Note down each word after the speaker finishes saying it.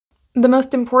The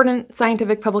most important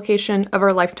scientific publication of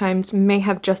our lifetimes may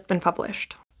have just been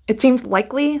published. It seems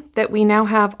likely that we now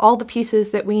have all the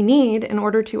pieces that we need in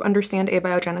order to understand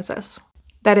abiogenesis.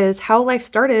 That is, how life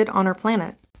started on our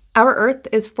planet. Our Earth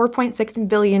is 4.6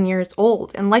 billion years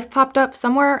old, and life popped up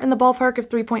somewhere in the ballpark of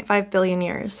 3.5 billion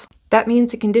years. That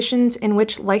means the conditions in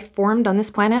which life formed on this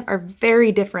planet are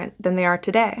very different than they are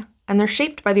today, and they're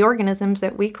shaped by the organisms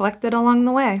that we collected along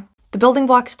the way. The building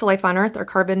blocks to life on Earth are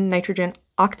carbon, nitrogen,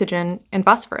 oxygen, and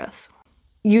phosphorus.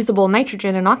 Usable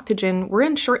nitrogen and oxygen were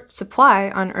in short supply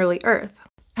on early Earth.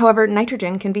 However,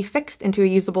 nitrogen can be fixed into a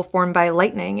usable form by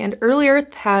lightning, and early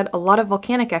Earth had a lot of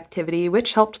volcanic activity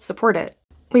which helped support it.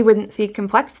 We wouldn't see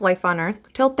complex life on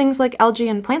Earth till things like algae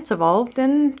and plants evolved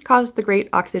and caused the Great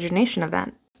Oxygenation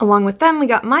event. Along with them, we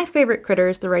got my favorite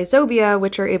critters, the rhizobia,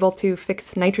 which are able to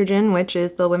fix nitrogen, which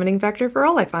is the limiting factor for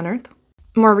all life on Earth.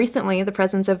 More recently, the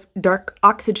presence of dark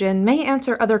oxygen may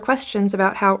answer other questions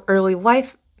about how early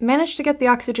life managed to get the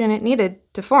oxygen it needed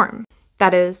to form.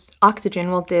 That is, oxygen,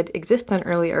 while did exist on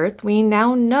early Earth, we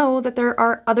now know that there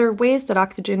are other ways that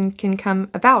oxygen can come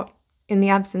about in the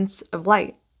absence of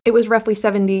light. It was roughly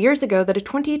 70 years ago that a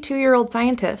 22-year-old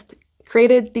scientist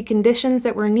created the conditions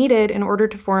that were needed in order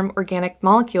to form organic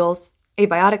molecules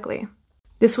abiotically.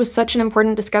 This was such an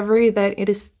important discovery that it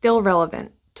is still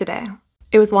relevant today.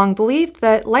 It was long believed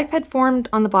that life had formed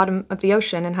on the bottom of the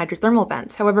ocean in hydrothermal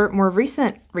vents. However, more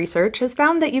recent research has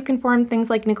found that you can form things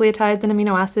like nucleotides and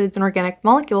amino acids and organic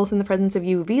molecules in the presence of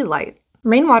UV light.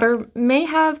 Rainwater may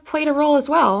have played a role as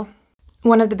well.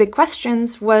 One of the big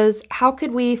questions was, how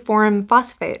could we form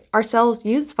phosphate? Our cells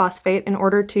use phosphate in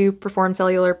order to perform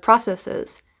cellular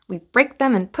processes. We break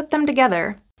them and put them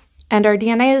together, and our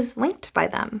DNA is linked by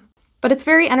them. But it's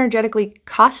very energetically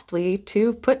costly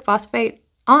to put phosphate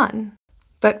on.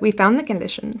 But we found the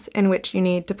conditions in which you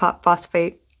need to pop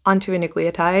phosphate onto a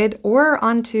nucleotide or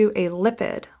onto a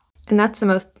lipid, and that's the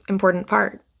most important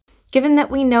part. Given that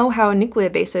we know how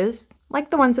nucleobases, like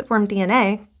the ones that form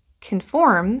DNA, can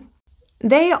form,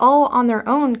 they all on their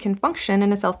own can function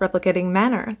in a self-replicating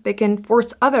manner. They can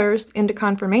force others into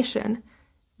conformation.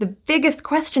 The biggest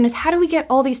question is, how do we get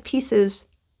all these pieces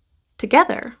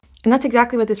together? And that's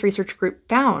exactly what this research group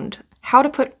found. How to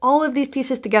put all of these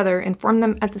pieces together and form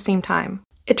them at the same time.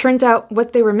 It turns out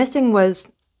what they were missing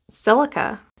was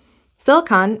silica.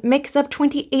 Silicon makes up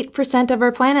 28% of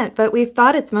our planet, but we've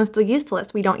thought it's mostly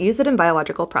useless. We don't use it in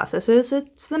biological processes.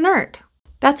 It's inert.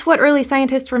 That's what early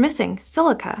scientists were missing,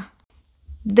 silica.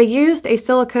 They used a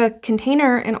silica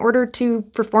container in order to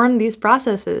perform these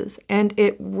processes, and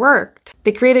it worked.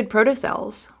 They created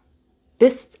protocells.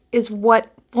 This is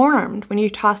what formed when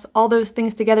you toss all those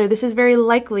things together. This is very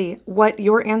likely what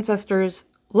your ancestors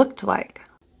looked like.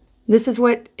 This is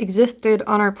what existed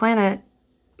on our planet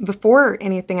before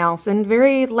anything else, and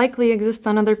very likely exists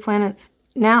on other planets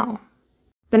now.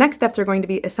 The next steps are going to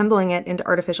be assembling it into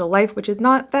artificial life, which is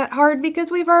not that hard because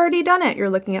we've already done it. You're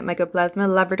looking at Mycoplasma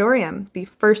laboratorium, the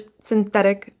first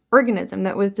synthetic organism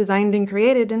that was designed and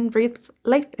created and breathes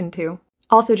life into.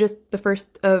 Also just the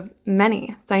first of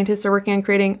many. Scientists are working on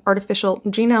creating artificial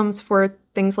genomes for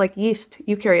things like yeast,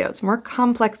 eukaryotes, more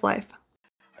complex life.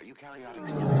 Our eukaryotic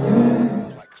cells are more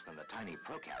complex than the tiny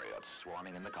prokaryotes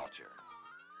swarming in the culture.